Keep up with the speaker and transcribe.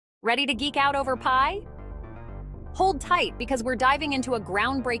Ready to geek out over pi? Hold tight because we're diving into a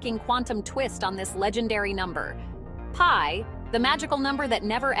groundbreaking quantum twist on this legendary number. Pi, the magical number that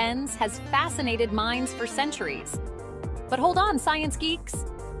never ends, has fascinated minds for centuries. But hold on, science geeks.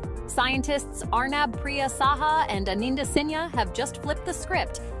 Scientists Arnab Priya Saha and Aninda Sinya have just flipped the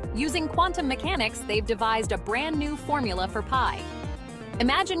script. Using quantum mechanics, they've devised a brand new formula for pi.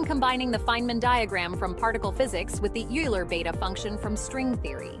 Imagine combining the Feynman diagram from particle physics with the Euler beta function from string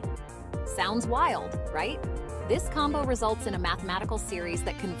theory. Sounds wild, right? This combo results in a mathematical series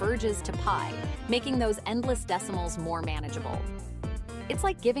that converges to pi, making those endless decimals more manageable. It's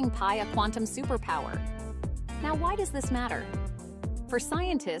like giving pi a quantum superpower. Now, why does this matter? For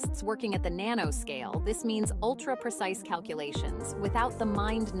scientists working at the nanoscale, this means ultra-precise calculations without the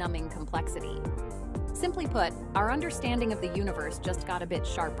mind-numbing complexity. Simply put, our understanding of the universe just got a bit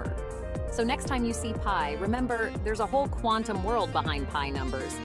sharper. So next time you see pi, remember there's a whole quantum world behind pi numbers.